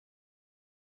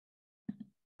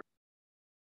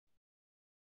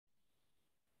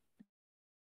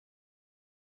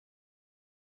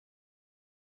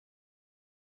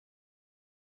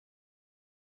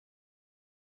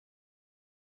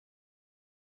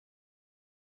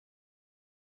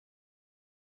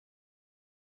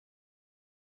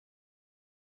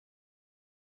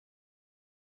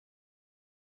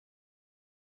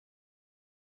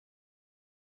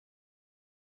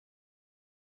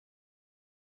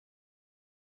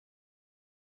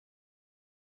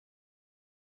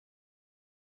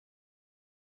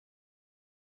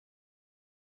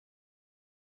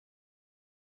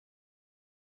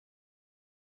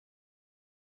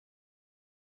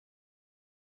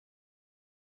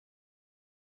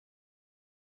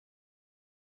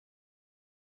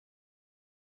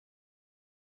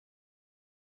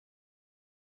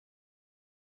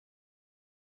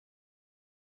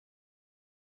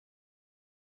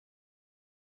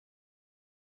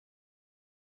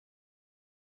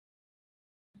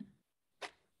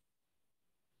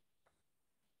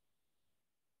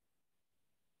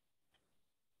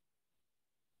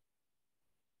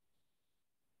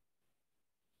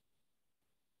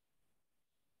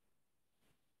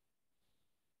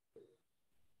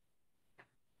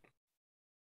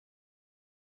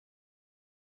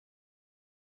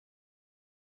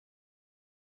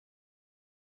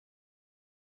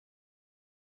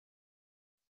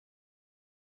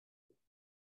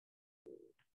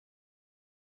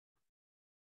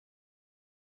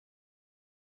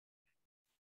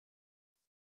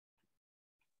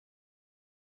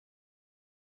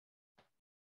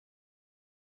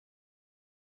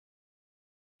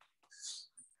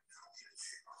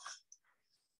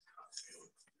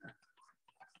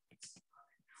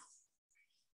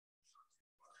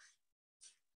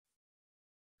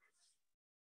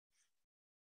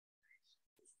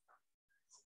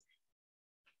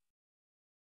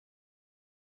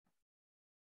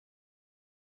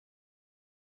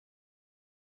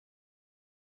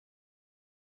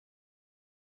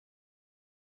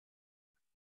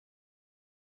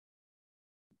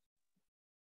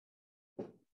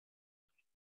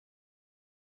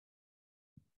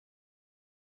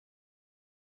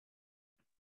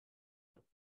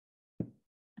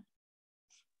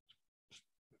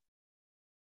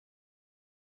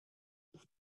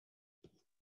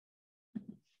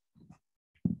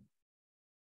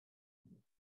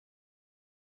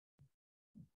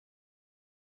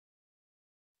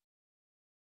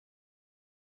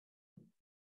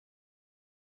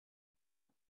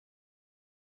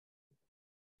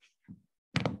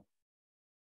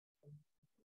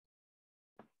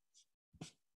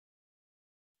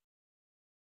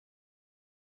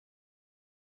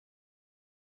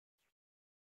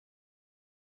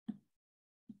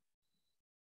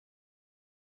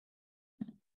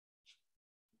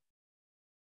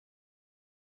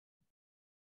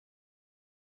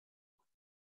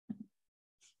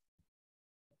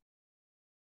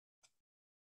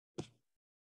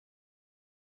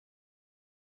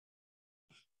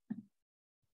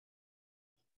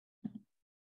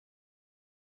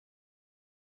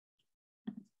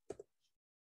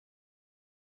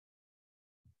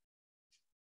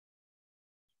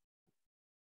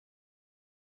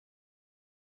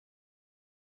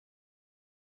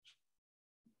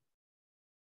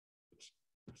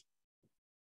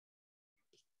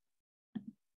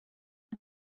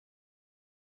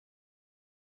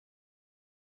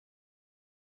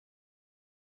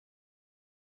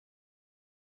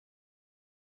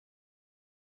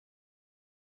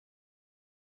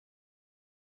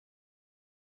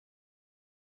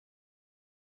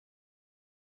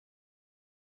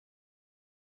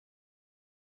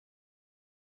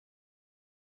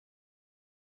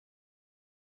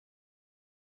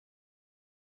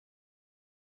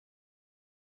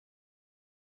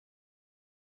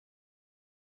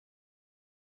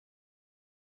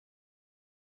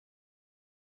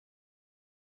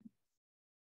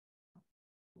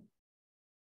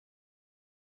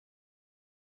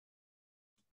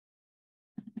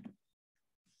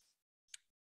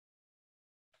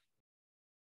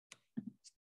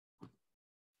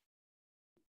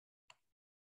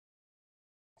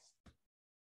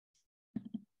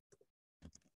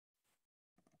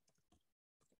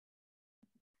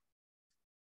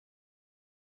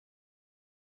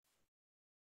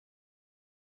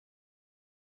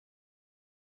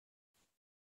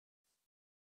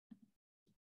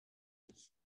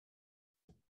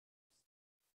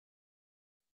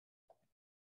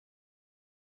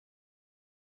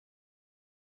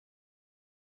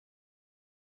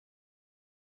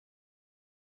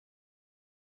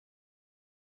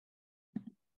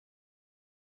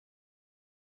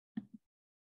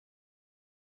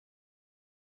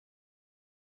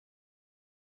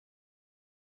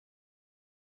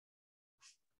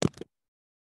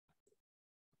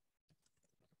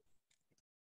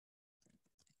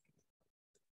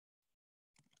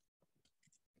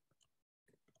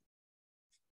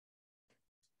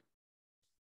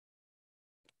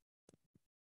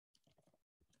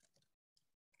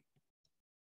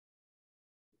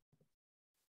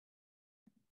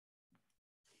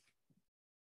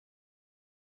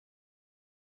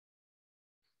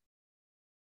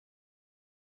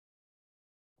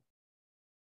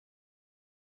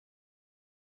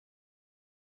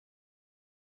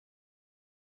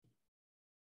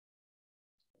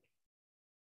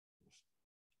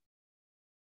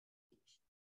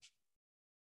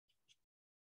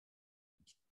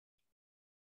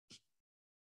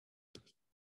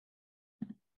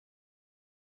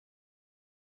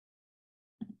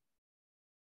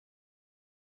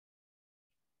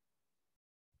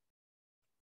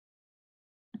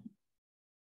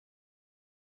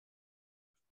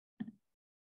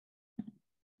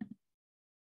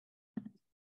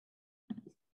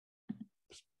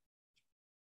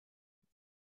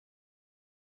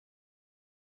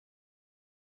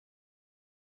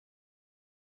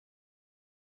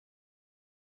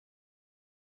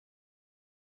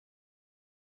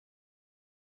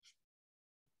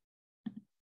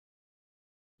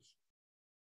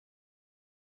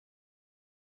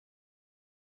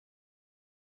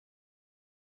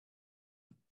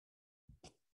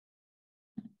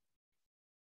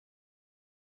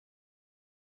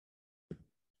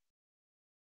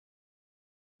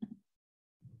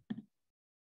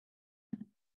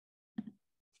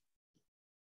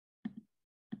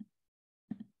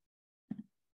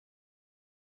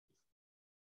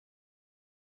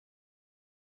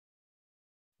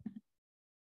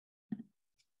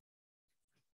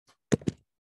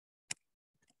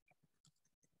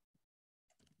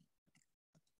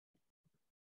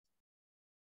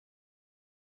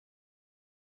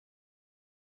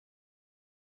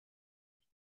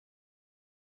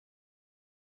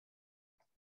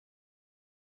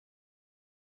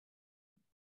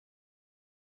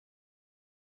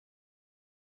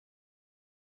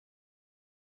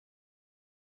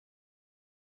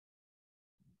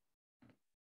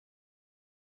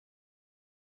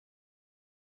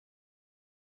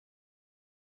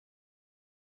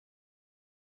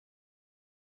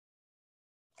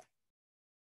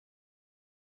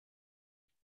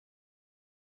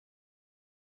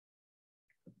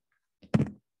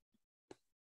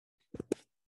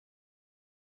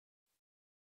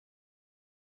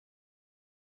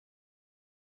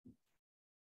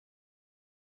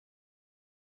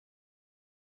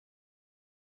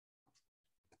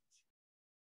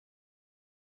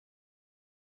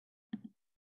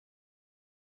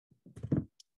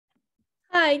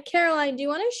Hi, Caroline, do you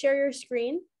want to share your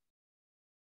screen?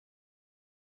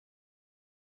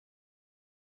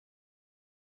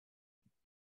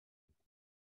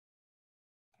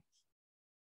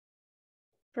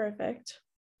 Perfect.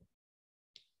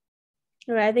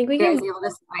 All right, I think we You can. guys able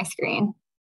to see my screen?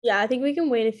 Yeah, I think we can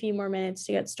wait a few more minutes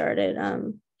to get started.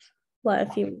 Let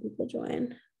a few more people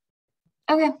join.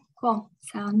 Okay, cool.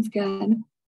 Sounds good.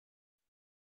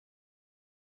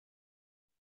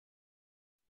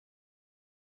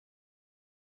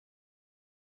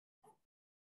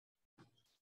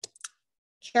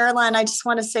 Caroline, I just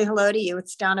want to say hello to you.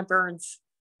 It's Donna Burns.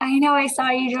 I know I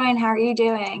saw you join. How are you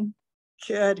doing?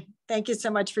 Good. Thank you so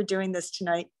much for doing this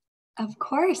tonight. Of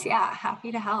course. Yeah. Happy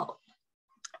to help.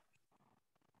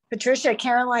 Patricia,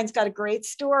 Caroline's got a great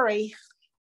story.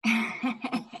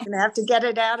 Gonna have to get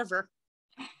it out of her.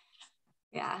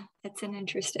 Yeah, it's an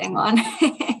interesting one.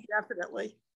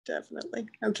 Definitely.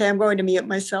 Okay, I'm going to mute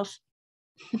myself.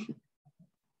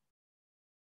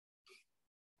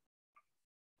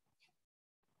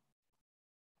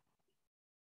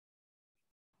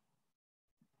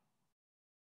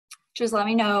 Just let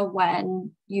me know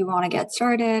when you want to get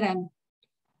started and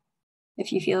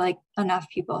if you feel like enough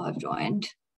people have joined.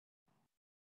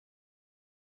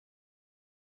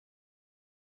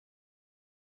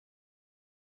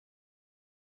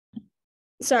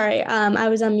 Sorry, I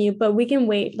was on mute, but we can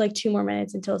wait like 2 more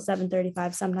minutes until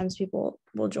 7:35. Sometimes people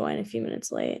will join a few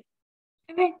minutes late.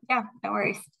 Okay, yeah, no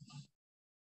worries.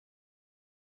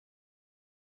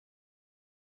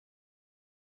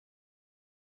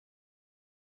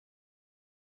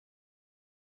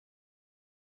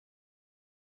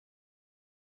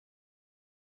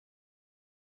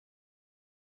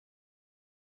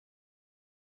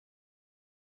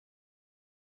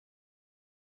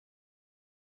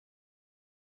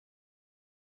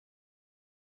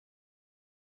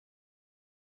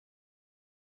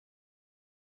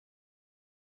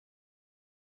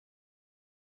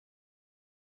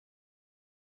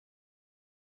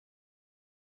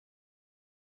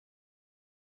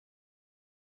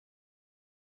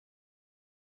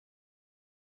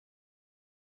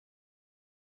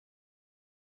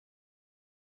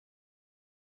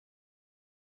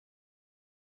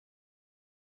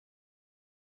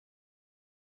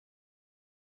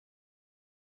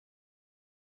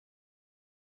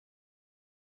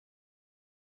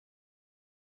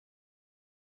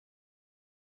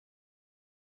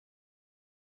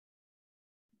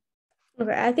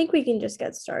 Okay, I think we can just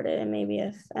get started, and maybe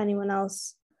if anyone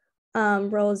else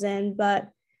rolls in.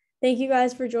 But thank you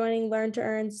guys for joining Learn to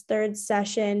Earn's third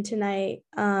session tonight.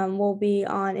 Will be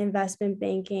on investment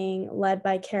banking, led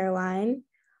by Caroline,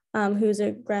 who's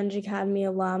a Greenwich Academy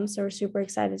alum. So we're super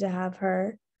excited to have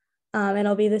her.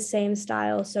 It'll be the same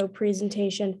style, so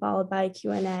presentation followed by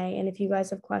Q&A. And if you guys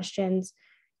have questions,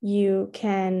 you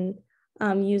can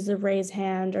use the raise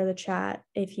hand or the chat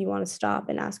if you want to stop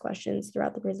and ask questions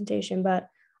throughout the presentation. But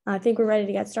I think we're ready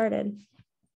to get started.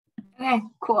 Okay,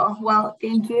 cool. Well,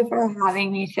 thank you for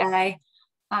having me today.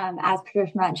 As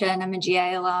Patricia mentioned, I'm a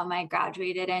GA alum. I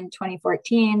graduated in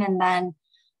 2014, and then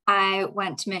I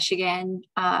went to Michigan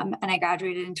and I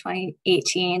graduated in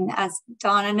 2018. As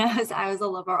Donna knows, I was a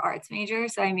liberal arts major,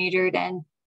 so I majored in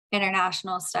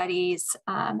international studies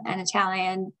and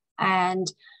Italian, and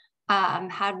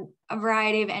had a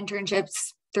variety of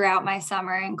internships throughout my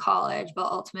summer in college,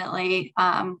 but ultimately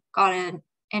got an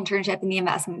internship in the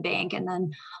investment bank. And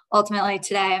then ultimately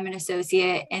today I'm an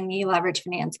associate in the leverage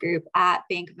finance group at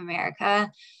Bank of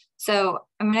America. So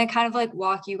I'm going to kind of like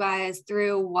walk you guys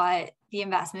through what the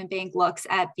investment bank looks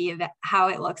at how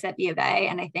it looks at B of A.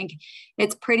 And I think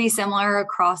it's pretty similar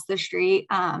across the street,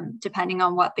 depending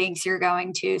on what banks you're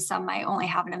going to. Some might only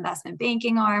have an investment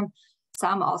banking arm.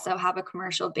 Some also have a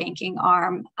commercial banking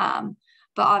arm.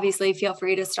 But obviously feel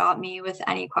free to stop me with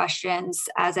any questions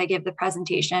as I give the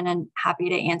presentation, and happy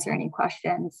to answer any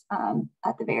questions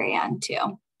at the very end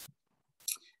too.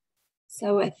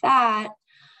 So with that,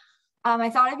 I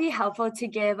thought it'd be helpful to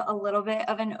give a little bit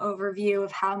of an overview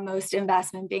of how most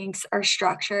investment banks are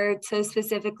structured. So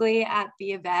specifically at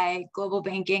B of A, global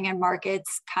banking and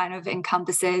markets kind of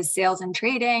encompasses sales and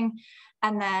trading,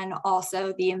 and then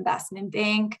also the investment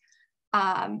bank.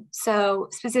 So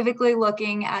specifically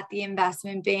looking at the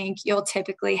investment bank, you'll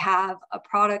typically have a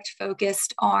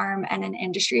product-focused arm and an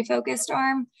industry-focused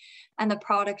arm. And the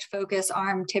product-focused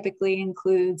arm typically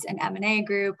includes an M&A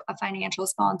group, a financial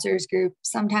sponsors group,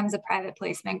 sometimes a private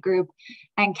placement group,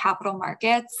 and capital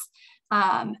markets.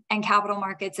 And capital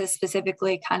markets is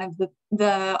specifically kind of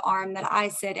the arm that I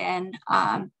sit in.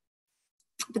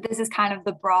 But this is kind of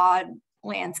the broad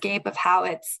landscape of how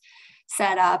it's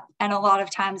set up. And a lot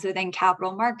of times within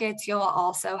capital markets, you'll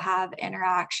also have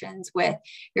interactions with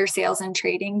your sales and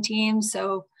trading team.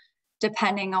 So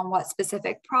depending on what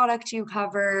specific product you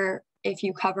cover, if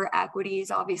you cover equities,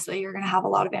 obviously you're going to have a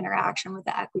lot of interaction with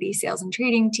the equity sales and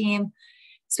trading team.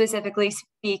 Specifically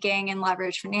speaking, in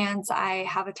leverage finance, I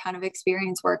have a ton of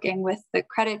experience working with the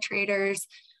credit traders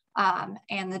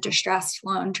and the distressed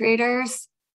loan traders.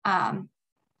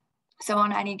 So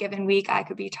on any given week, I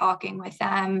could be talking with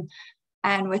them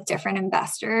and with different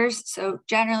investors. So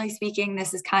generally speaking,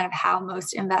 this is kind of how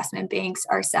most investment banks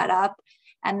are set up.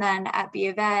 And then at B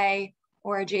of A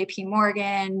or a JP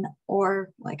Morgan or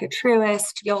like a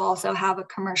Truist, you'll also have a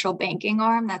commercial banking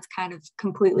arm that's kind of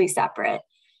completely separate.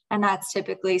 And that's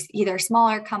typically either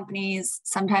smaller companies.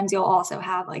 Sometimes you'll also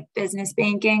have like business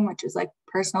banking, which is like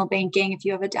personal banking if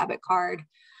you have a debit card.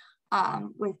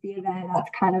 With B of A,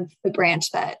 that's kind of the branch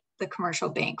that the commercial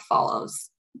bank follows.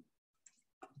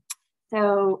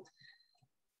 So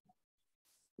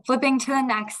flipping to the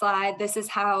next slide, this is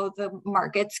how the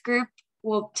markets group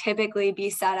will typically be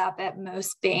set up at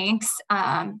most banks.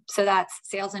 So that's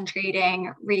sales and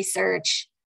trading, research,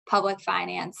 public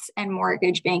finance, and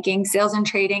mortgage banking. Sales and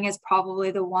trading is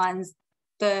probably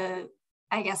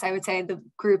I guess I would say the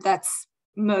group that's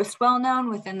most well known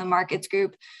within the markets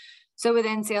group. So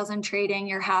within sales and trading,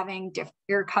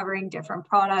 you're covering different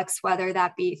products, whether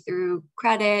that be through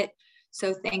credit.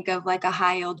 So think of like a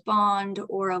high yield bond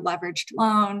or a leveraged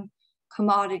loan.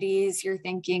 Commodities, you're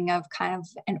thinking of kind of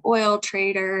an oil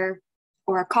trader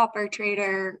or a copper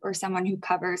trader or someone who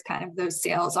covers kind of those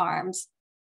sales arms.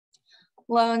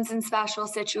 Loans and special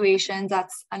situations,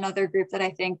 that's another group that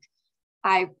I think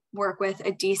I work with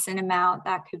a decent amount.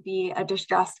 That could be a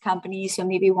distressed company. So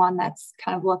maybe one that's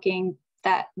kind of looking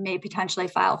that may potentially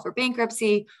file for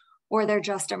bankruptcy, or they're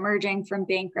just emerging from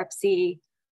bankruptcy.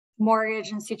 Mortgage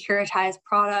and securitized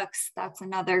products, that's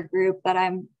another group that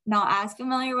I'm not as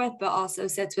familiar with, but also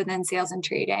sits within sales and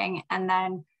trading. And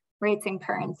then rates and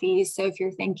currencies. So if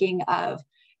you're thinking of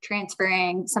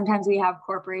transferring, sometimes we have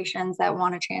corporations that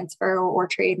want to transfer or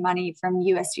trade money from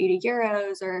USD to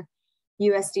euros or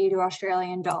USD to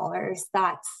Australian dollars.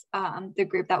 That's the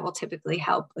group that will typically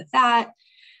help with that.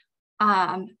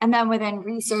 And then within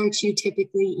research, you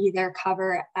typically either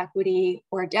cover equity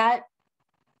or debt.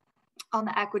 On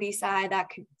the equity side,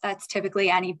 that's typically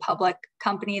any public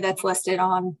company that's listed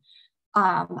on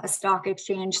a stock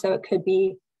exchange. So it could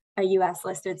be a US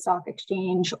listed stock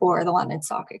exchange or the London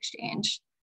Stock Exchange.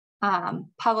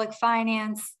 Public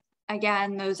finance,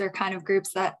 again, those are kind of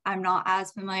groups that I'm not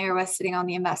as familiar with sitting on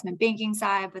the investment banking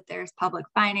side, but there's public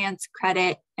finance,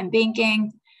 credit, and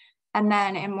banking. And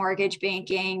then in mortgage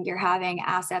banking, you're having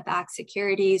asset-backed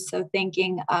securities. So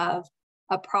thinking of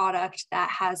a product that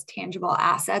has tangible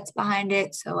assets behind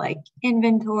it. So like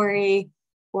inventory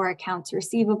or accounts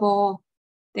receivable,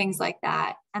 things like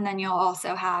that. And then you'll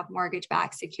also have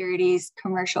mortgage-backed securities,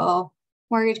 commercial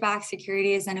mortgage-backed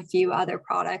securities, and a few other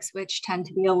products, which tend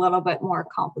to be a little bit more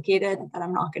complicated that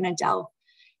I'm not going to delve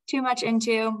too much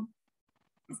into.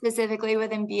 Specifically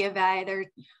within B of A,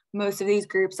 most of these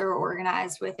groups are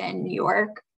organized within New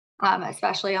York.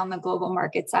 Especially on the global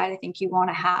market side, I think you want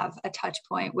to have a touch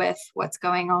point with what's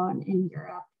going on in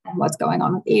Europe and what's going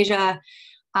on with Asia.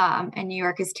 And New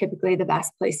York is typically the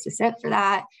best place to sit for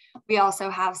that. We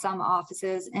also have some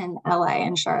offices in LA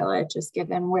and Charlotte, just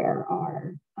given where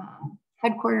our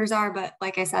headquarters are. But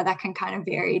like I said, that can kind of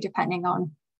vary depending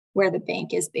on where the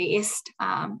bank is based.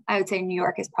 I would say New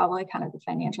York is probably kind of the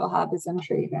financial hub, as I'm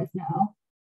sure you guys know.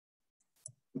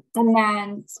 And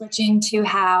then switching to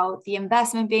how the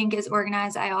investment bank is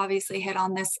organized, I obviously hit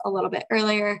on this a little bit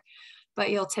earlier, but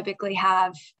you'll typically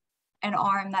have an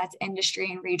arm that's industry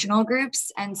and regional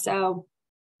groups. And so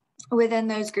within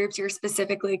those groups, you're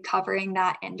specifically covering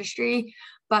that industry,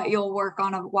 but you'll work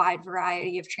on a wide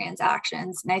variety of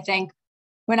transactions. And I think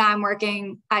when I'm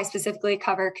working, I specifically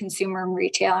cover consumer and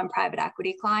retail and private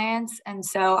equity clients. And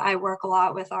so I work a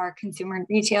lot with our consumer and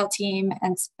retail team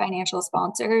and financial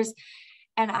sponsors.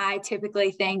 And I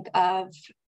typically think of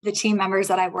the team members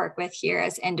that I work with here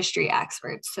as industry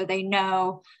experts. So they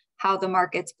know how the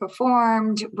market's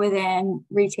performed within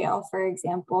retail, for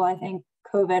example. I think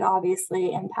COVID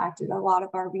obviously impacted a lot of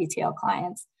our retail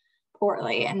clients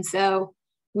poorly. And so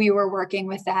we were working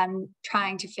with them,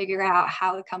 trying to figure out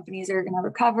how the companies are going to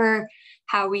recover,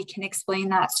 how we can explain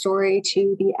that story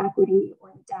to the equity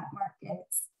or the debt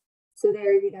markets. So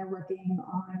they're either working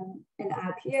on an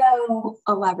IPO,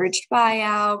 a leveraged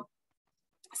buyout.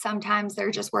 Sometimes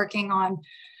they're just working on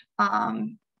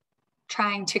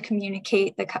trying to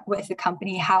communicate with the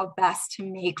company how best to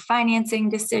make financing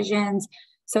decisions.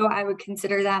 So I would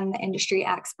consider them the industry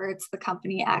experts, the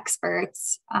company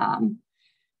experts. And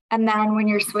then when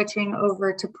you're switching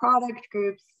over to product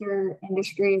groups, you're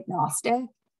industry agnostic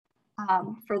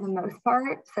for the most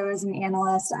part. So as an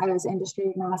analyst, I was industry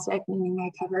agnostic, meaning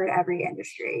I covered every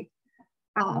industry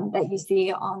that you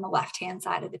see on the left-hand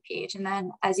side of the page. And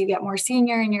then as you get more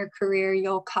senior in your career,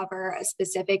 you'll cover a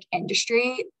specific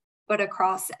industry, but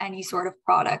across any sort of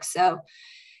product. So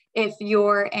if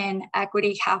you're in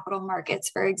equity capital markets,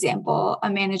 for example, a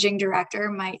managing director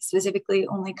might specifically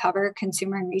only cover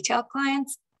consumer and retail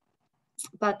clients,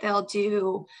 but they'll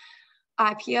do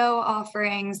IPO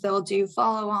offerings, they'll do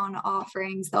follow-on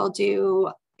offerings, they'll do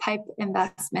PIPE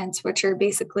investments, which are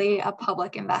basically a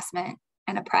public investment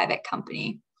in a private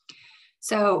company.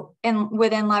 So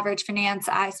within leverage finance,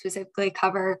 I specifically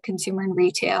cover consumer and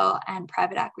retail and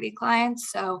private equity clients.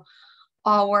 So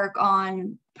I'll work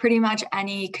on pretty much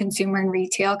any consumer and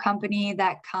retail company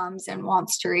that comes and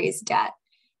wants to raise debt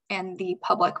in the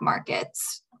public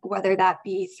markets, whether that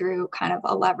be through kind of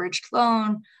a leveraged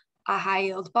loan, a high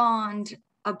yield bond,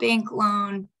 a bank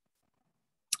loan.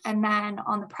 And then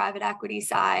on the private equity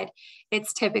side,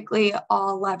 it's typically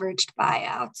all leveraged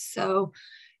buyouts. So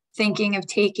thinking of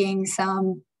taking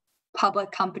some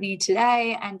public company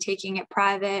today and taking it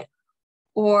private,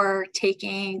 or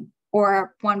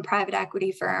one private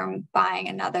equity firm buying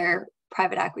another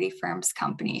private equity firm's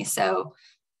company. So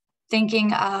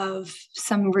thinking of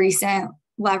some recent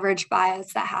leverage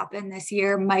buyouts that happened this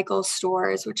year, Michael's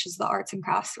Stores, which is the arts and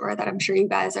crafts store that I'm sure you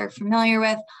guys are familiar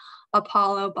with.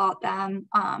 Apollo bought them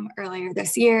earlier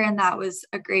this year, and that was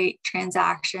a great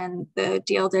transaction. The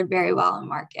deal did very well in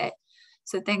market.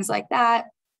 So things like that.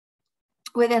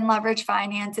 Within leverage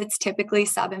finance, it's typically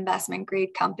sub-investment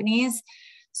grade companies.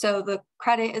 So the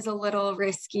credit is a little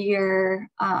riskier,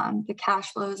 the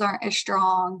cash flows aren't as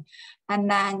strong. And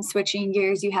then switching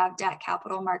gears, you have debt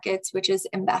capital markets, which is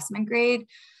investment grade.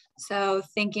 So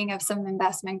thinking of some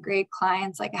investment grade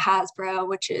clients like a Hasbro,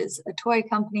 which is a toy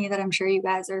company that I'm sure you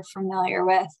guys are familiar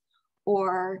with,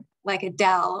 or like a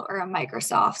Dell or a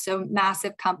Microsoft. So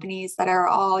massive companies that are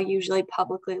all usually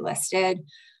publicly listed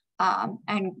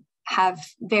and have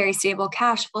very stable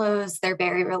cash flows. They're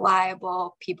very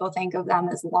reliable. People think of them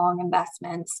as long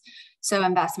investments. So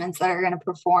investments that are going to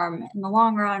perform in the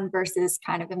long run versus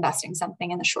kind of investing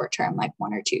something in the short term, like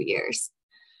 1 or 2 years.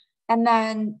 And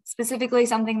then specifically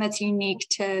something that's unique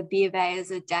to B of A is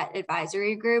a debt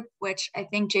advisory group, which I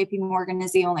think JP Morgan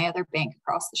is the only other bank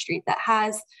across the street that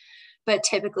has. But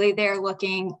typically they're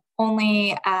looking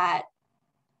only at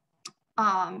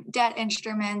debt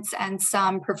instruments and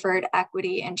some preferred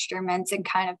equity instruments, and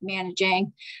kind of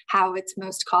managing how it's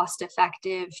most cost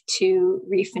effective to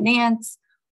refinance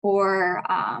or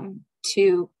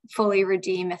to fully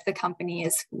redeem if the company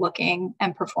is looking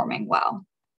and performing well.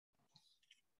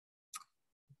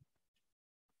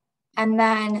 And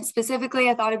then specifically,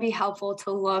 I thought it'd be helpful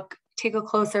to take a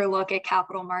closer look at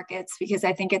capital markets, because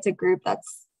I think it's a group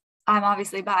I'm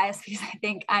obviously biased because I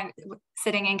think I'm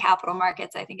sitting in capital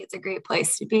markets. I think it's a great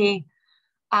place to be.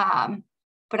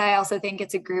 But I also think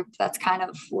it's a group that's kind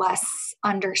of less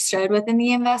understood within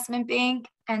the investment bank.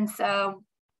 And so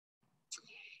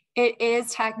it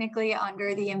is technically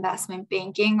under the investment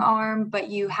banking arm, but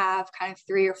you have kind of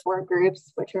 3 or 4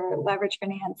 groups, which are leverage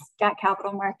finance, debt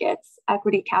capital markets,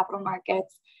 equity capital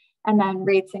markets, and then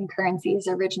rates and currencies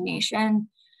origination.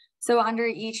 So under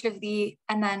each of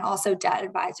and then also debt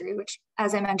advisory, which,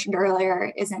 as I mentioned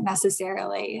earlier, isn't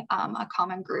necessarily a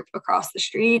common group across the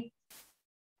street.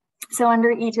 So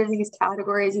under each of these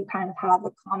categories, you kind of have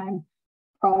the common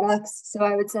products. So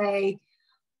I would say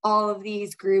all of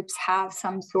these groups have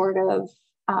some sort of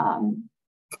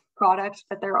product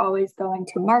that they're always going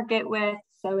to market with.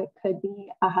 So it could be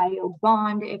a high yield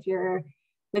bond if you're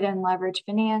within leverage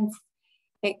finance.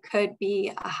 It could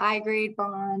be a high grade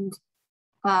bond.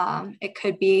 It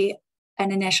could be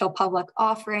an initial public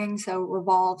offering. So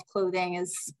Revolve Clothing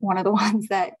is one of the ones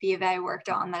that B of A worked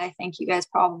on that I think you guys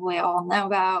probably all know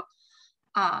about.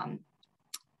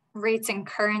 Rates and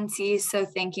currencies. So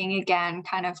thinking again,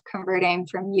 kind of converting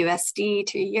from USD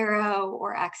to Euro,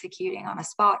 or executing on a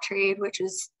spot trade, which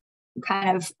is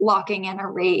kind of locking in a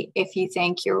rate if you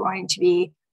think you're going to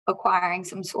be acquiring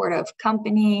some sort of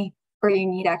company, or you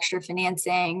need extra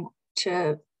financing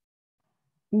to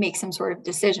make some sort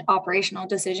of operational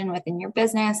decision within your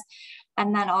business.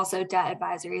 And then also debt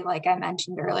advisory, like I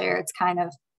mentioned earlier, it's kind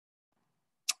of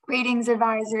ratings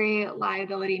advisory,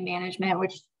 liability management,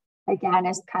 which again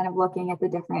is kind of looking at the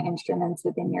different instruments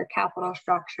within your capital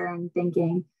structure and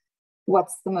thinking,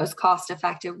 what's the most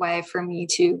cost-effective way for me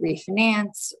to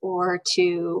refinance or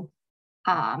to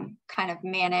kind of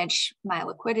manage my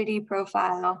liquidity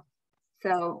profile.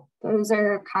 So those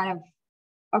are kind of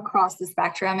across the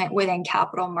spectrum. Within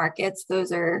capital markets,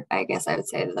 those are, I guess I would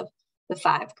say, the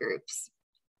 5 groups.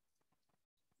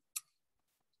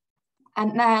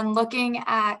 And then looking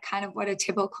at kind of what a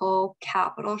typical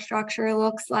capital structure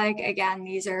looks like. Again,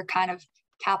 these are kind of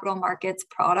capital markets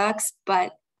products,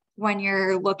 but when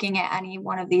you're looking at any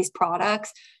one of these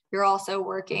products, you're also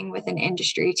working with an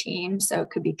industry team. So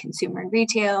it could be consumer and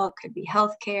retail, it could be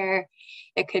healthcare,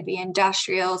 it could be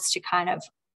industrials, to kind of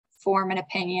form an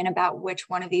opinion about which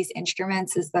one of these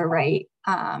instruments is the right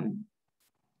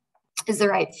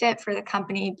fit for the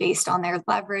company based on their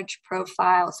leverage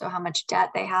profile. So how much debt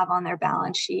they have on their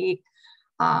balance sheet,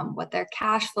 what their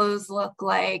cash flows look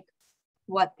like,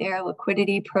 what their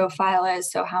liquidity profile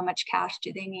is. So how much cash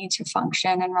do they need to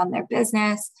function and run their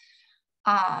business?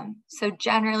 So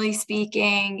generally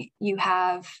speaking, you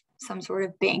have some sort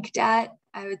of bank debt.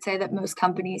 I would say that most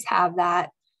companies have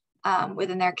that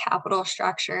within their capital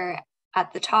structure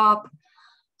at the top.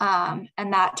 And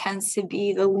that tends to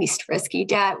be the least risky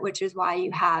debt, which is why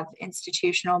you have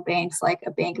institutional banks like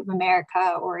a Bank of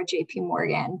America or a JP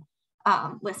Morgan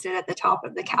listed at the top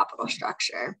of the capital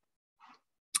structure.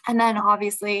 And then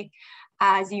obviously,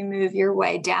 as you move your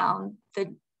way down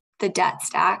the debt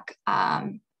stack,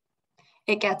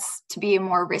 it gets to be a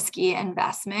more risky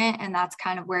investment. And that's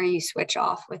kind of where you switch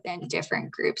off within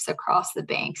different groups across the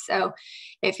bank. So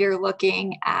if you're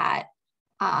looking at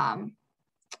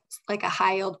like a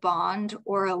high yield bond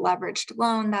or a leveraged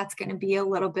loan, that's going to be a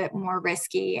little bit more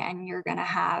risky, and you're going to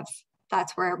have,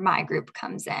 that's where my group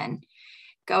comes in.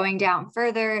 Going down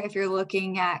further, if you're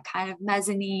looking at kind of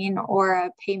mezzanine or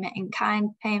a payment in kind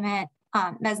payment,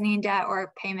 mezzanine debt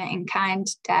or payment in kind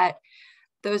debt,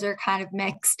 those are kind of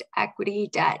mixed equity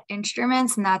debt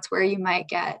instruments, and that's where you might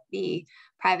get the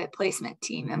private placement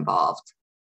team involved.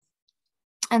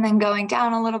 And then going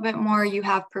down a little bit more, you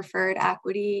have preferred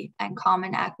equity and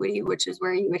common equity, which is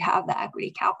where you would have the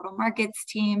equity capital markets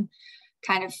team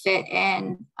kind of fit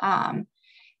in. And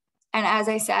as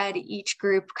I said, each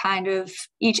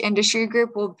industry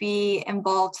group will be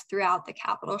involved throughout the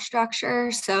capital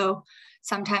structure. So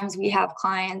sometimes we have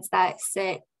clients that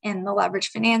sit in the leverage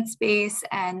finance space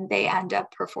and they end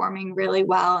up performing really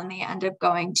well, and they end up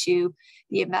going to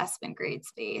the investment grade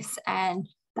space. And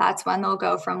that's when they'll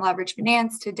go from leverage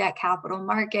finance to debt capital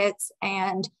markets.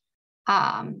 And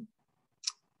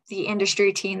the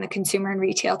industry team, the consumer and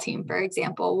retail team, for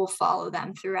example, will follow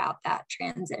them throughout that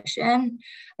transition.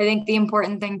 I think the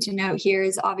important thing to note here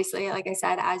is, obviously, like I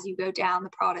said, as you go down, the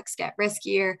products get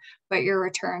riskier, but your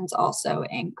returns also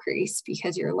increase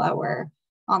because you're lower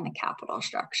on the capital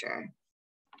structure.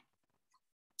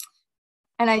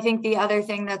 And I think the other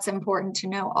thing that's important to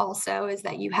know also is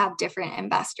that you have different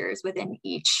investors within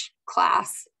each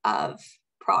class of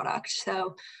product.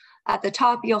 So at the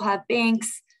top, you'll have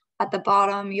banks. At the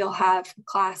bottom, you'll have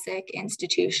classic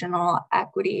institutional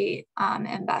equity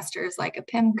investors like a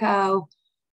PIMCO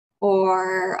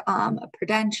or a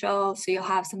Prudential. So you'll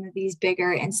have some of these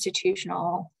bigger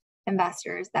institutional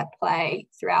investors that play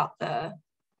throughout the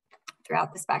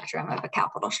spectrum of a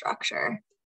capital structure.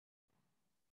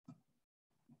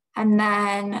 And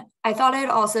then I thought it'd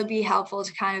also be helpful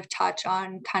to kind of touch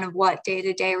on kind of what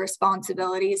day-to-day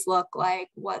responsibilities look like,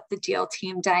 what the deal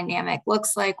team dynamic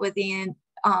looks like within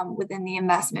the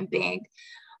investment bank.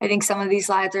 I think some of these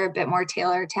slides are a bit more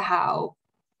tailored to how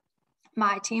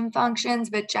my team functions,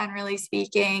 but generally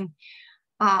speaking,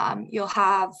 you'll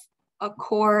have a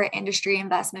core industry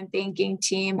investment banking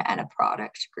team and a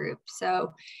product group.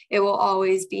 So it will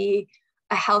always be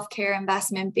a healthcare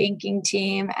investment banking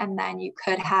team. And then you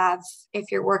could have,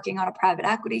 if you're working on a private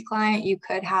equity client, you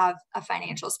could have a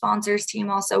financial sponsors team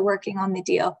also working on the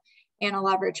deal and a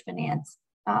leverage finance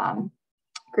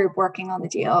group working on the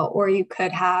deal. Or you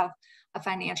could have a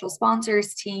financial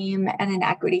sponsors team and an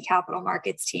equity capital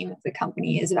markets team if the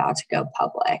company is about to go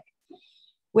public.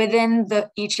 Within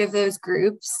each of those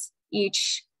groups,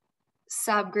 each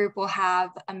subgroup will have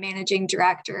a managing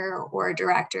director or a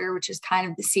director, which is kind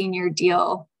of the senior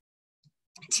deal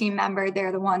team member.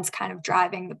 They're the ones kind of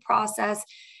driving the process.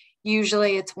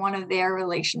 Usually it's one of their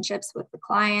relationships with the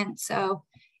client. So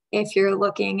if you're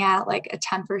looking at like a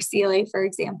Tempur Sealy, for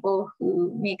example,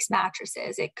 who makes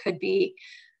mattresses, it could be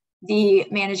the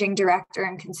managing director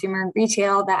in consumer and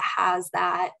retail that has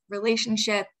that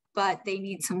relationship, but they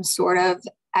need some sort of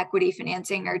equity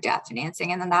financing or debt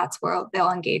financing. And then that's where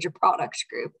they'll engage a product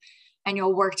group, and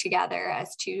you'll work together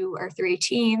as 2 or 3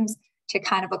 teams to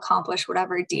kind of accomplish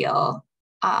whatever deal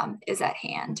is at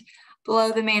hand.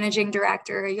 Below the managing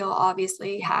director, you'll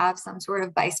obviously have some sort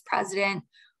of vice president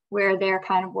where they're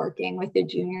kind of working with the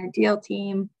junior deal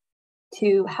team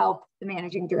to help the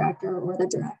managing director or the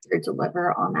director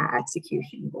deliver on that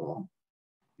execution goal.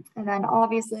 And then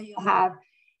obviously you'll have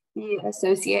the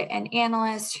associate and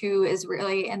analyst who is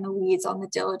really in the weeds on the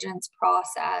diligence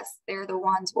process. They're the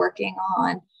ones working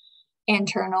on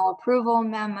internal approval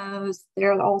memos.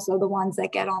 They're also the ones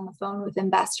that get on the phone with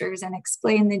investors and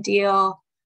explain the deal.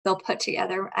 They'll put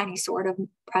together any sort of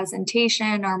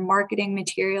presentation or marketing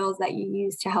materials that you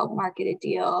use to help market a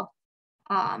deal.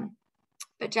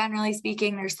 But generally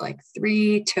speaking, there's like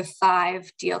 3 to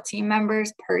 5 deal team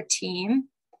members per team.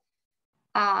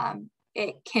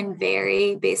 It can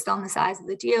vary based on the size of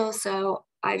the deal. So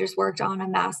I just worked on a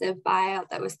massive buyout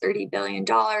that was $30 billion,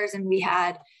 and we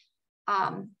had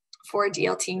 4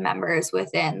 deal team members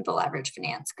within the leverage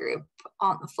finance group.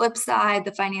 On the flip side,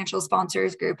 the financial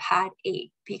sponsors group had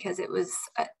 8 because it was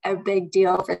a big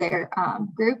deal for their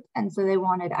group. And so they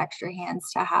wanted extra hands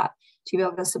to be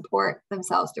able to support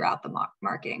themselves throughout the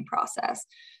marketing process.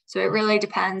 So it really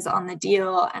depends on the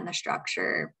deal and the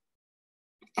structure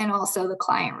and also the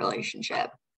client relationship.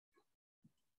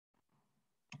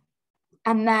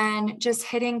 And then just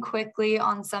hitting quickly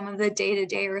on some of the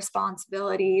day-to-day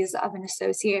responsibilities of an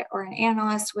associate or an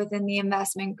analyst within the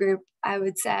investment group, I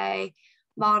would say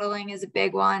modeling is a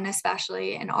big one,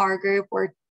 especially in our group. We're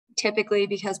typically,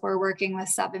 because we're working with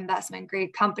sub-investment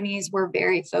grade companies, we're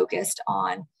very focused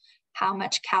on how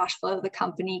much cash flow the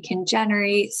company can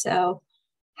generate. So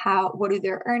what do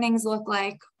their earnings look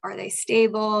like? Are they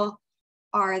stable?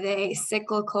 Are they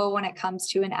cyclical when it comes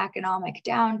to an economic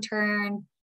downturn?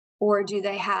 Or do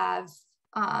they have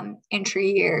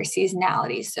intra-year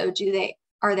seasonality? So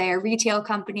are they a retail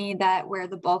company where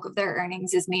the bulk of their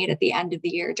earnings is made at the end of the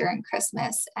year during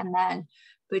Christmas, and then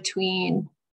between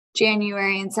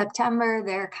January and September,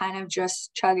 they're kind of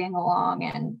just chugging along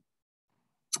and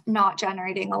not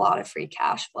generating a lot of free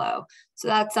cash flow? So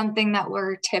that's something that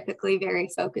we're typically very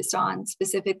focused on,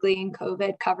 specifically in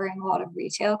COVID, covering a lot of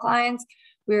retail clients.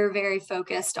 We were very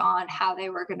focused on how they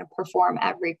were going to perform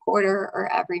every quarter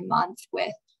or every month,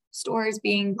 with stores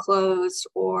being closed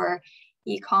or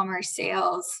e-commerce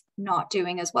sales not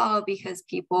doing as well because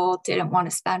people didn't want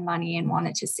to spend money and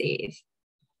wanted to save.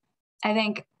 I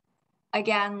think,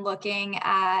 again, looking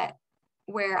at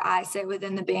where I sit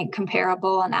within the bank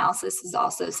comparable analysis is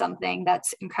also something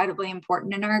that's incredibly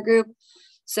important in our group.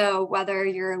 So whether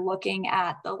you're looking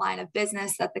at the line of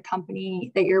business that the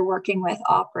company that you're working with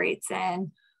operates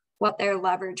in, what their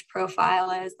leverage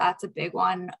profile is, that's a big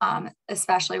one,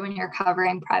 especially when you're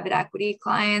covering private equity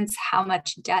clients. How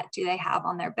much debt do they have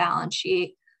on their balance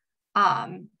sheet?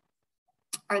 Are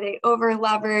they over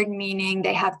levered, meaning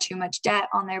they have too much debt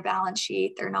on their balance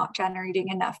sheet? They're not generating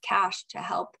enough cash to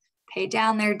help pay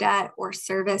down their debt or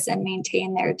service and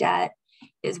maintain their debt,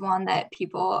 is one that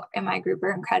people in my group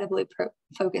are incredibly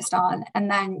focused on. And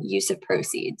then use of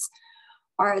proceeds.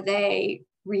 Are they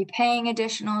repaying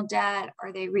additional debt?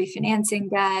 Are they refinancing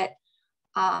debt?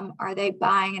 Are they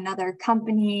buying another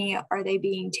company? Are they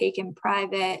being taken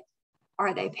private?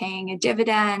 Are they paying a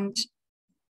dividend?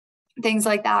 Things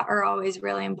like that are always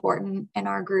really important in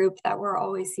our group, that we're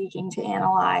always seeking to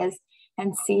analyze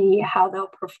and see how they'll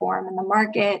perform in the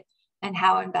market and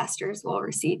how investors will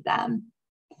receive them.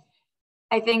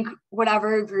 I think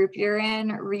whatever group you're in,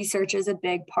 research is a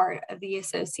big part of the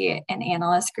associate and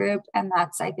analyst group. And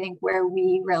that's, I think, where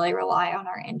we really rely on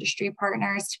our industry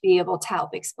partners to be able to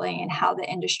help explain how the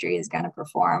industry is going to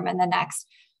perform in the next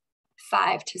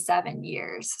 5 to 7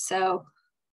 years. So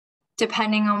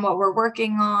depending on what we're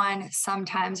working on,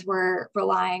 sometimes we're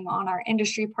relying on our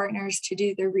industry partners to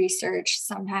do the research.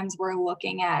 Sometimes we're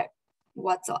looking at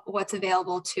what's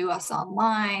available to us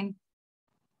online,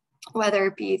 whether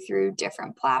it be through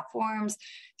different platforms,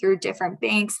 through different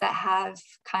banks that have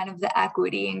kind of the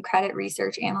equity and credit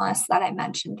research analysts that I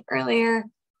mentioned earlier,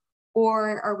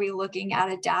 or are we looking at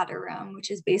a data room,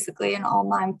 which is basically an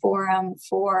online forum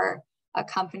for a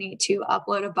company to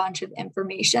upload a bunch of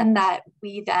information that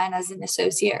we then as an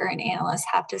associate or an analyst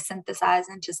have to synthesize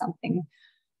into something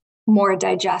more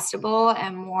digestible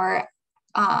and more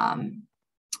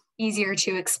easier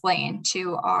to explain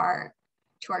to our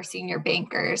senior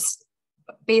bankers,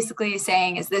 basically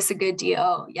saying, is this a good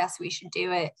deal? Yes, we should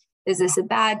do it. Is this a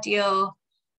bad deal?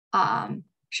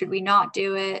 Should we not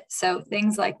do it? So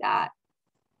things like that.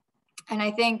 And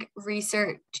I think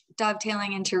research,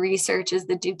 dovetailing into research, is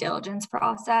the due diligence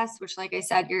process, which, like I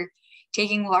said, you're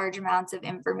taking large amounts of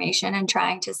information and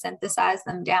trying to synthesize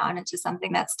them down into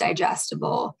something that's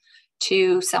digestible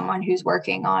to someone who's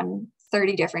working on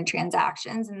 30 different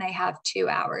transactions, and they have 2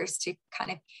 hours to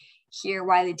kind of hear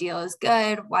why the deal is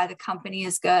good, why the company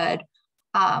is good,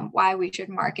 why we should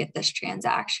market this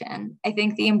transaction. I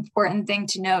think the important thing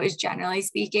to note is, generally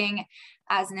speaking,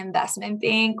 as an investment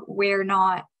bank,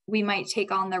 we might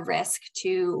take on the risk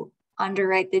to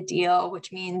underwrite the deal,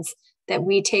 which means that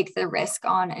we take the risk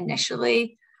on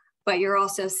initially, but you're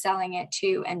also selling it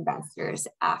to investors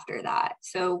after that.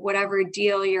 So whatever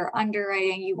deal you're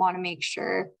underwriting, you want to make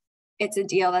sure it's a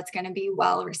deal that's going to be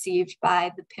well received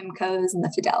by the PIMCOs and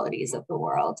the Fidelities of the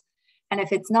world. And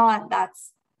if it's not,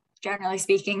 that's generally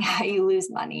speaking how you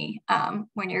lose money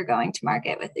when you're going to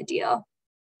market with a deal.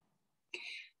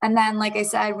 And then, like I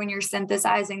said, when you're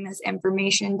synthesizing this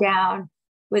information down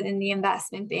within the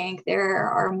investment bank, there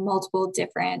are multiple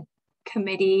different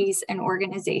committees and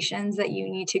organizations that you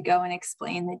need to go and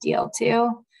explain the deal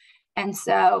to. And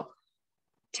so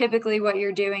typically what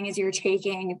you're doing is you're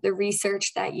taking the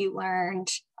research that you learned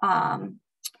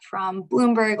from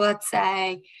Bloomberg, let's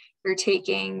say, you're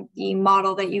taking the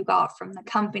model that you got from the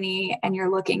company and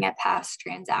you're looking at past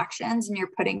transactions and you're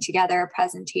putting together a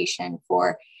presentation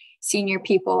for senior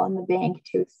people in the bank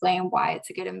to explain why it's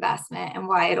a good investment and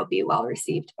why it'll be well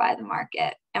received by the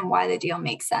market and why the deal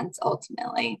makes sense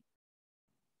ultimately.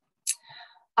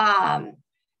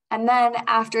 And then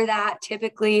after that,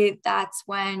 typically that's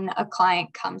when a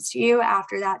client comes to you.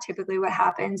 After that, typically what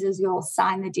happens is you'll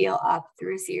sign the deal up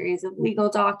through a series of legal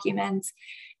documents.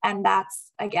 And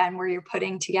that's, again, where you're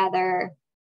putting together,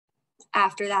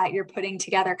 after that, you're putting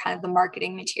together kind of the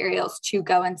marketing materials to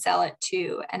go and sell it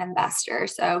to an investor.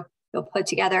 So you'll put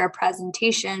together a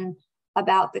presentation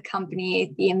about the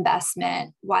company, the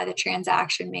investment, why the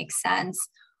transaction makes sense,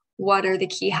 what are the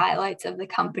key highlights of the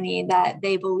company that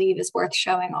they believe is worth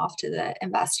showing off to the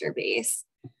investor base.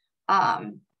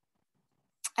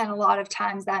 And a lot of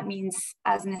times that means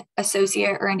as an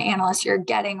associate or an analyst, you're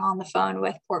getting on the phone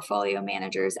with portfolio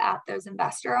managers at those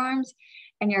investor arms,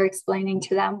 and you're explaining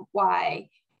to them why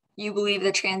you believe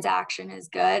the transaction is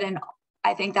good. And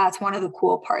I think that's one of the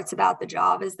cool parts about the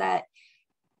job is that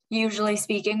usually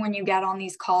speaking, when you get on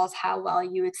these calls, how well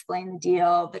you explain the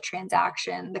deal, the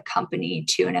transaction, the company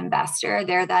to an investor,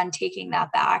 they're then taking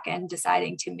that back and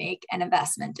deciding to make an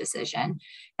investment decision.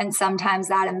 And sometimes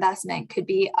that investment could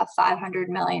be a $500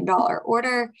 million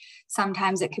order.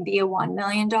 Sometimes it could be a $1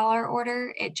 million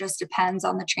order. It just depends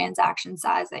on the transaction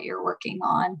size that you're working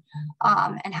on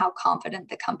and how confident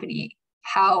the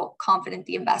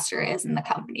investor is in the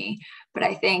company. But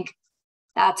I think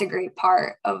that's a great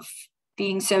part of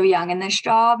being so young in this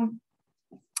job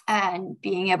and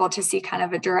being able to see kind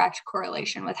of a direct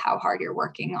correlation with how hard you're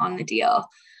working on the deal.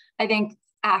 I think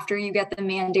after you get the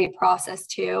mandate process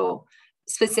too,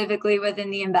 specifically within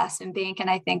the investment bank,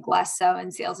 and I think less so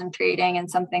in sales and trading,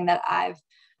 and something that I've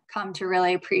come to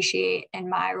really appreciate in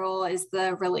my role is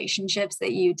the relationships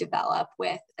that you develop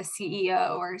with a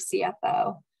CEO or a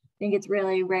CFO. I think it's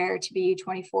really rare to be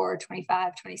 24,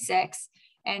 25, 26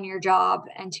 and your job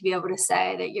and to be able to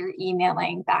say that you're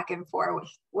emailing back and forth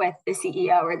with the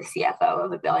CEO or the CFO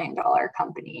of $1 billion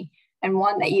company, and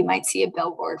one that you might see a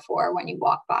billboard for when you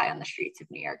walk by on the streets of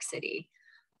New York City.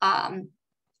 And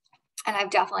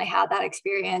I've definitely had that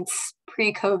experience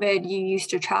pre-COVID. You used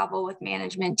to travel with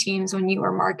management teams when you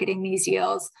were marketing these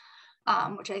deals,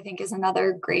 which I think is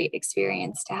another great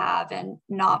experience to have. And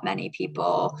not many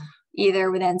people,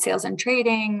 either within sales and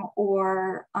trading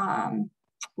or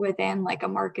within like a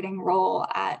marketing role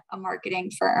at a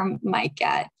marketing firm, might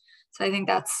get. So I think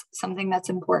that's something that's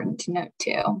important to note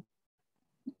too.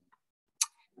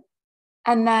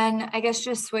 And then I guess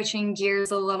just switching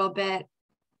gears a little bit,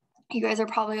 you guys are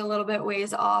probably a little bit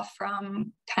ways off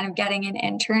from kind of getting an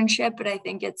internship, but I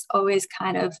think it's always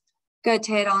kind of good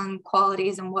to hit on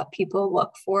qualities and what people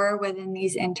look for within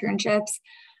these internships.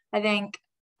 I think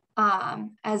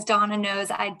as Donna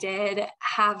knows, I did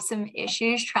have some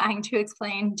issues trying to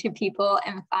explain to people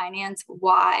in finance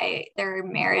why there are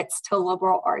merits to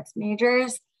liberal arts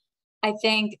majors. I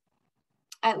think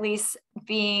at least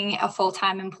being a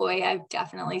full-time employee, I've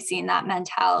definitely seen that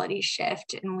mentality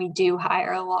shift, and we do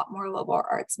hire a lot more liberal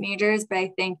arts majors. But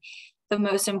I think the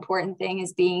most important thing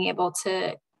is being able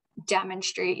to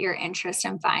demonstrate your interest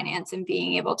in finance and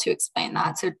being able to explain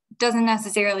that. So it doesn't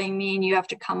necessarily mean you have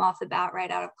to come off the bat right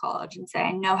out of college and say,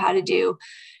 I know how to do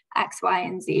X, Y,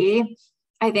 and Z.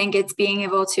 I think it's being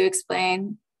able to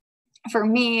explain. For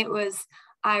me, it was,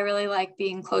 I really like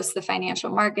being close to the financial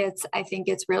markets. I think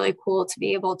it's really cool to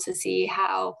be able to see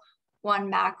how one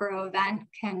macro event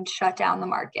can shut down the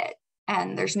market.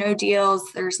 And there's no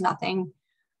deals, there's nothing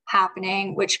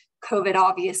happening, which COVID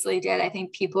obviously did. I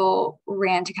think people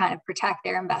ran to kind of protect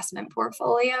their investment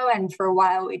portfolio. And for a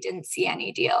while, we didn't see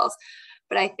any deals.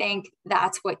 But I think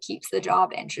that's what keeps the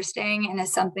job interesting and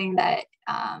is something that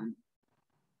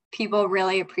people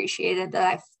really appreciated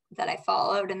that I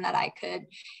followed and that I could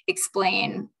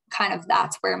explain kind of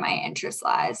that's where my interest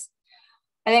lies.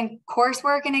 I think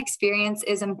coursework and experience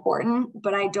is important,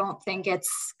 but I don't think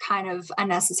it's kind of a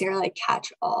necessarily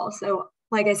catch-all. So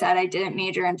like I said, I didn't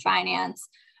major in finance,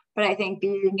 but I think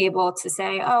being able to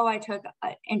say, oh, I took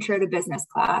an intro to business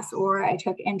class, or I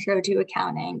took intro to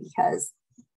accounting because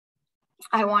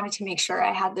I wanted to make sure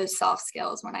I had those soft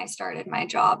skills when I started my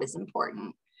job is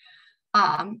important.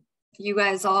 You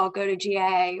guys all go to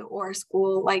GA or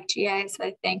school like GA. So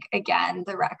I think, again,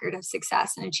 the record of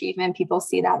success and achievement, people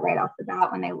see that right off the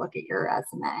bat when they look at your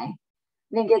resume. I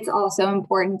think it's also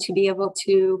important to be able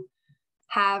to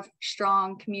have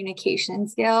strong communication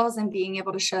skills, and being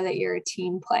able to show that you're a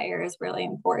team player is really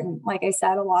important. Like I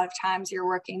said, a lot of times you're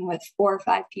working with 4 or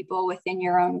 5 people within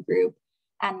your own group,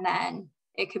 and then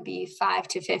it could be 5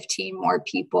 to 15 more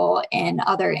people in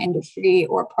other industry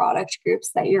or product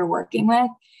groups that you're working with.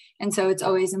 And so it's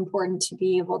always important to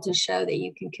be able to show that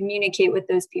you can communicate with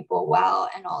those people well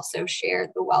and also share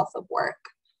the wealth of work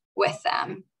with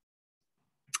them.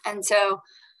 And so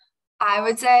I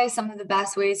would say some of the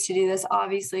best ways to do this,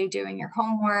 obviously doing your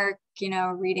homework,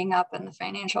 reading up in the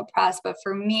financial press. But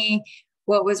for me,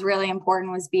 what was really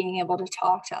important was being able to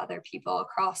talk to other people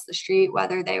across the street,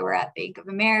 whether they were at Bank of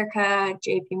America,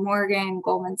 JP Morgan,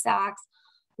 Goldman Sachs,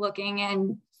 looking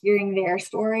and hearing their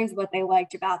stories, what they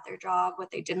liked about their job,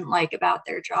 what they didn't like about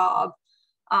their job,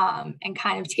 and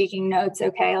kind of taking notes.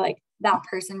 Okay, like that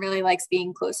person really likes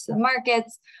being close to the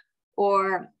markets,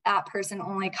 or that person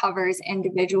only covers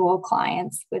individual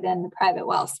clients within the private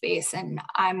wealth space, and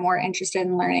I'm more interested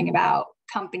in learning about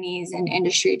companies and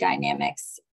industry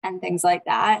dynamics and things like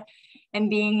that. And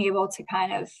being able to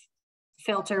kind of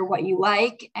filter what you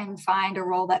like and find a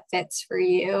role that fits for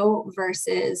you,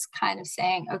 versus kind of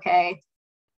saying, okay,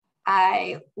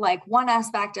 I like one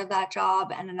aspect of that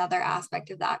job and another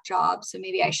aspect of that job, so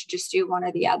maybe I should just do one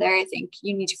or the other. I think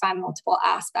you need to find multiple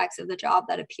aspects of the job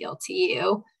that appeal to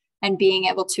you, and being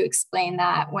able to explain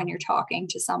that when you're talking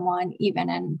to someone, even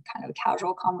in kind of a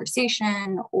casual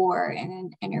conversation or in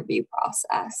an interview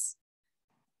process.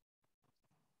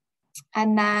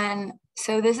 And then,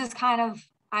 so this is kind of,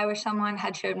 I wish someone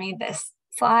had showed me this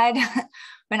slide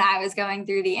when I was going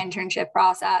through the internship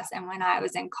process and when I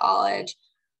was in college.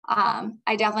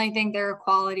 I definitely think there are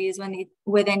qualities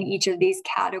within each of these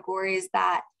categories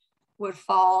that would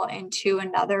fall into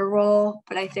another role.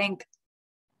 But I think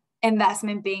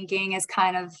investment banking is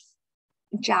kind of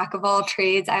jack of all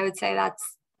trades. I would say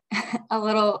that's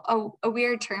a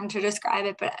weird term to describe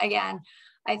it. But again,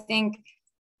 I think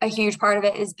a huge part of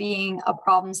it is being a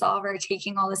problem solver,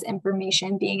 taking all this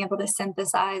information, being able to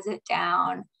synthesize it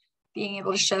down, being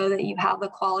able to show that you have the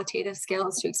qualitative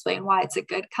skills to explain why it's a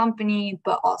good company,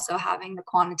 but also having the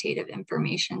quantitative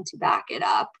information to back it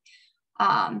up.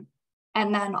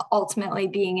 And then ultimately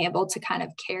being able to kind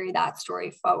of carry that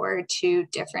story forward to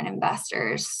different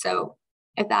investors. So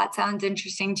if that sounds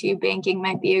interesting to you, banking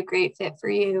might be a great fit for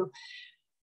you.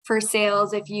 For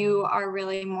sales, if you are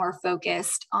really more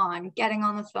focused on getting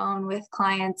on the phone with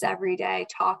clients every day,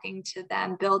 talking to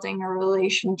them, building a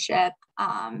relationship,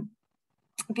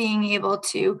 being able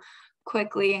to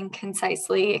quickly and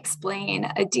concisely explain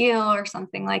a deal or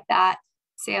something like that,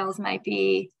 sales might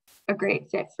be a great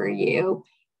fit for you.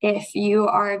 If you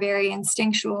are a very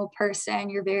instinctual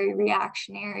person, you're very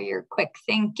reactionary, you're quick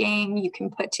thinking, you can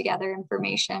put together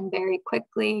information very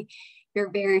quickly,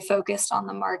 you're very focused on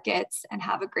the markets and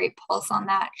have a great pulse on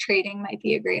that, trading might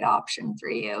be a great option for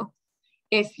you.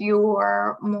 If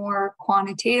you're more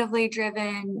quantitatively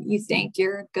driven, you think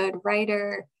you're a good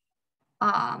writer,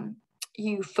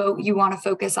 you want to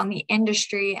focus on the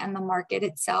industry and the market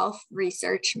itself,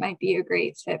 research might be a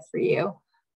great fit for you.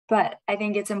 But I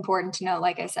think it's important to note,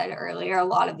 like I said earlier, a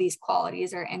lot of these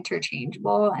qualities are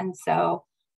interchangeable. And so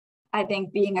I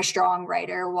think being a strong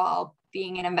writer while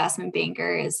being an investment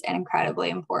banker is an incredibly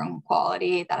important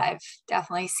quality that I've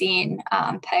definitely seen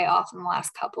pay off in the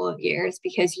last couple of years,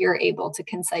 because you're able to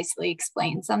concisely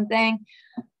explain something.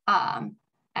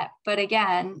 But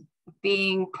again,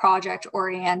 being project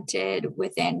oriented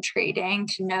within trading,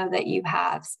 to know that you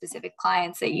have specific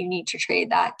clients that you need to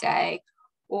trade that day,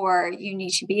 or you need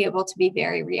to be able to be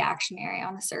very reactionary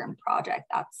on a certain project.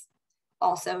 That's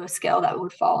also a skill that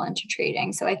would fall into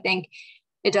trading. So I think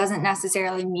it doesn't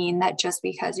necessarily mean that just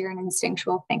because you're an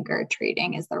instinctual thinker,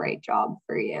 trading is the right job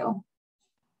for you.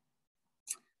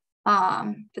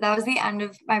 But that was the end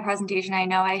of my presentation. I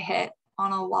know I hit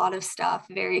on a lot of stuff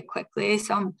very quickly,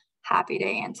 so I'm happy to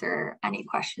answer any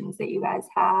questions that you guys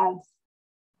have.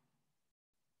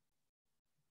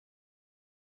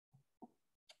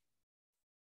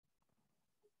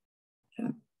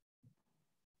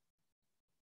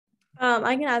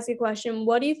 I can ask a question.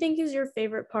 What do you think is your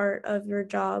favorite part of your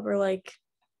job or like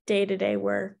day-to-day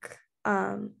work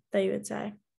that you would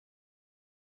say?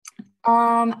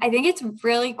 I think it's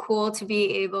really cool to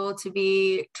be able to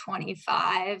be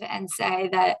 25 and say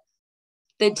that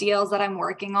the deals that I'm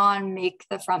working on make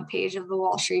the front page of the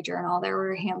Wall Street Journal. There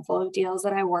were a handful of deals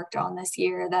that I worked on this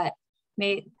year that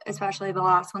made, especially the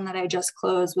last one that I just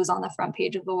closed was on the front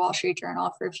page of the Wall Street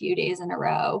Journal for a few days in a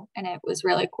row. And it was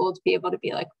really cool to be able to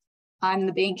be like, I'm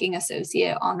the banking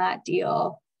associate on that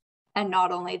deal. And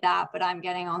not only that, but I'm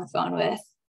getting on the phone with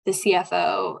the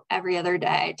CFO every other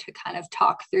day to kind of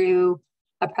talk through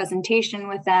a presentation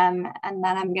with them. And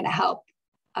then I'm going to help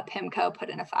a PIMCO put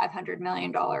in a $500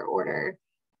 million order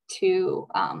to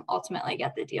ultimately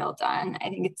get the deal done. I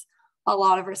think it's a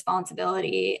lot of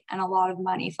responsibility and a lot of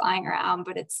money flying around,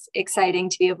 but it's exciting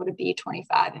to be able to be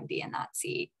 25 and be in that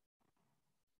seat.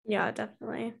 Yeah,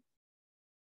 definitely.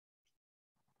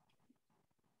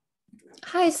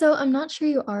 Hi, so I'm not sure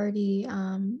you already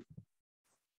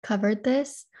covered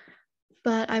this,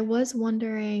 but I was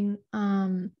wondering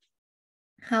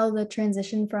how the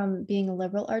transition from being a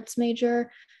liberal arts major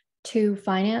to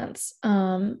finance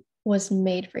was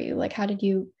made for you. Like, how did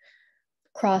you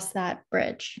cross that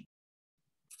bridge?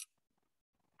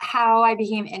 How I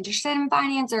became interested in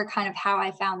finance, or kind of how I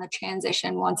found the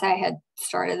transition once I had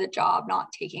started the job,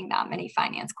 not taking that many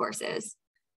finance courses?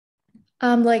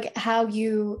 Like how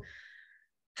you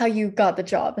got the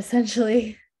job,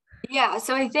 essentially. Yeah,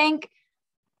 so I think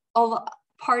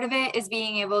part of it is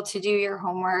being able to do your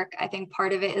homework. I think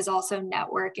part of it is also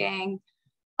networking.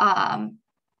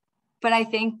 But I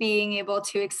think being able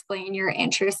to explain your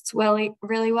interests really,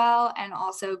 really well, and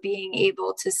also being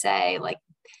able to say, like,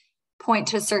 point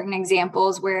to certain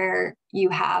examples where you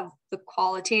have the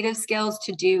qualitative skills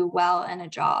to do well in a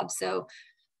job. So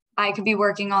I could be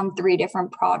working on 3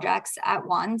 different projects at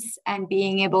once, and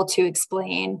being able to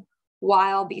explain why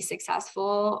I'll be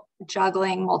successful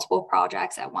juggling multiple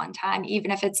projects at one time, even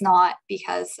if it's not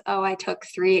because, oh, I took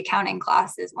 3 accounting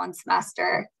classes one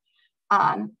semester,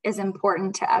 is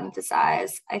important to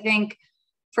emphasize. I think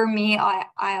for me, I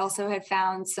also had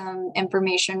found some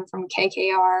information from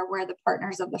KKR where the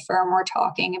partners of the firm were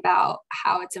talking about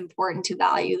how it's important to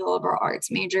value the liberal arts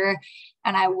major.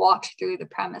 And I walked through the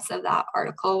premise of that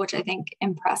article, which I think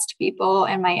impressed people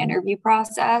in my interview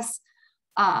process.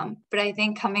 But I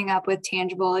think coming up with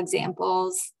tangible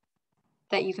examples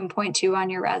that you can point to on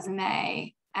your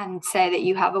resume and say that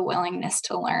you have a willingness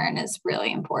to learn is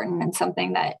really important, and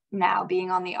something that now,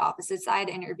 being on the opposite side,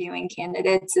 interviewing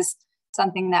candidates, is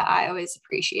something that I always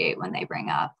appreciate when they bring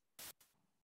up.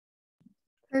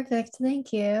 Perfect.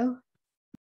 Thank you.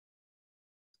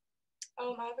 I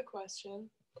have a question.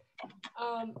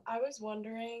 I was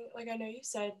wondering, like, I know you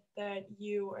said that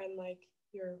you and like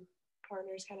your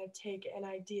partners kind of take an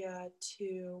idea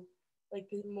to like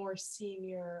the more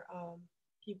senior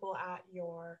people at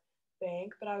your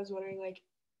bank, but I was wondering, like,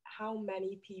 how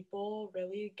many people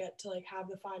really get to like have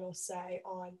the final say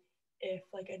on if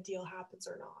like a deal happens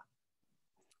or not?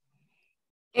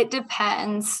 It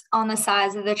depends on the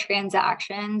size of the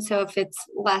transaction. So if it's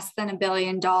less than $1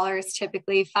 billion,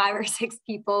 typically 5 or 6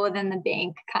 people within the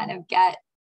bank kind of get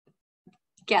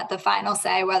the final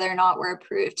say whether or not we're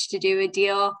approved to do a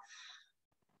deal.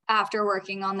 After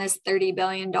working on this $30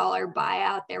 billion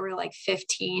buyout, there were like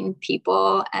 15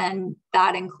 people, and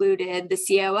that included the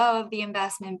COO of the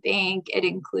investment bank. It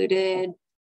included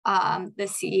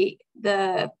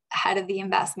the head of the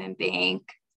investment bank,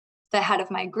 the head of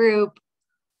my group,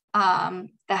 the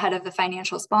head of the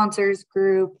financial sponsors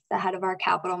group, the head of our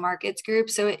capital markets group.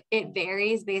 So it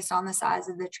varies based on the size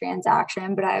of the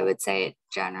transaction, but I would say it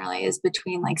generally is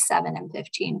between like 7 and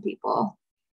 15 people.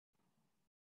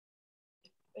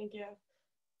 Thank you.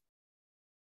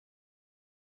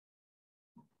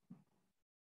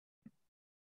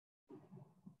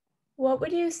 What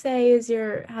would you say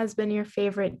has been your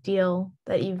favorite deal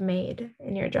that you've made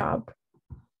in your job?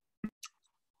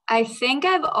 I think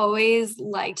I've always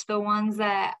liked the ones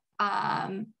that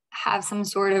have some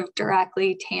sort of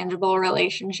directly tangible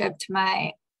relationship to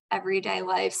my everyday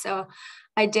life. So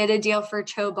I did a deal for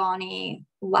Chobani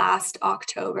last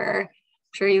October.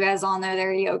 I'm sure you guys all know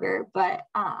their yogurt, but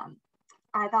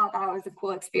I thought that was a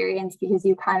cool experience because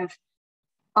you kind of,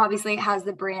 obviously it has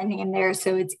the brand name there,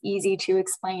 so it's easy to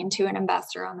explain to an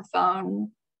investor on the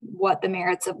phone what the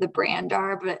merits of the brand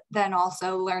are, but then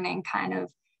also learning kind of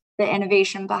the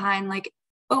innovation behind like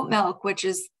oat milk, which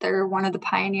is they're one of the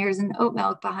pioneers in oat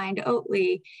milk behind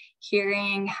Oatly,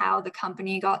 hearing how the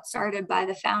company got started by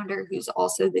the founder, who's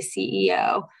also the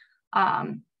CEO,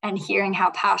 and hearing how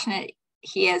passionate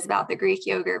he is about the Greek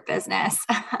yogurt business.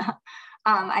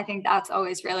 I think that's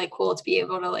always really cool to be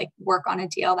able to like work on a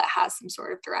deal that has some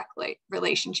sort of direct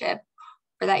relationship,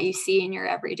 or that you see in your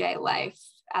everyday life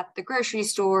at the grocery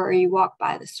store, or you walk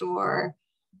by the store,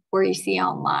 or you see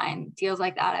online. Deals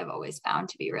like that I've always found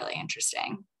to be really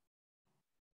interesting.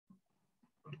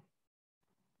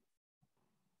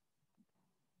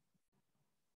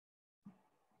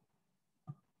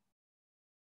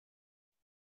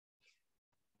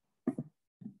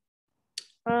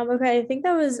 Okay, I think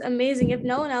that was amazing. If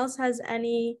no one else has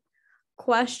any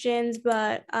questions,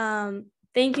 but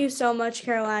thank you so much,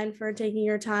 Caroline, for taking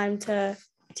your time to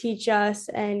teach us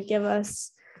and give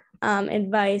us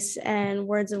advice and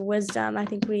words of wisdom. I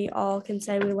think we all can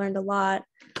say we learned a lot.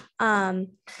 And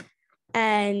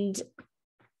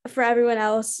for everyone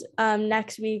else,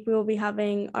 next week we will be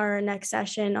having our next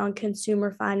session on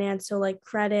consumer finance, so like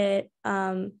credit,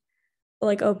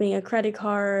 like opening a credit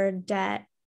card, debt,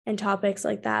 and topics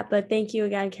like that. But thank you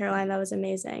again, Caroline. That was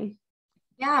amazing.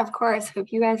 Yeah, of course.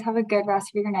 Hope you guys have a good rest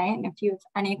of your night. And if you have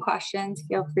any questions,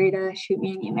 feel free to shoot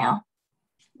me an email.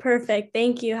 Perfect.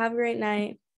 Thank you. Have a great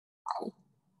night. Bye.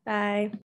 Bye.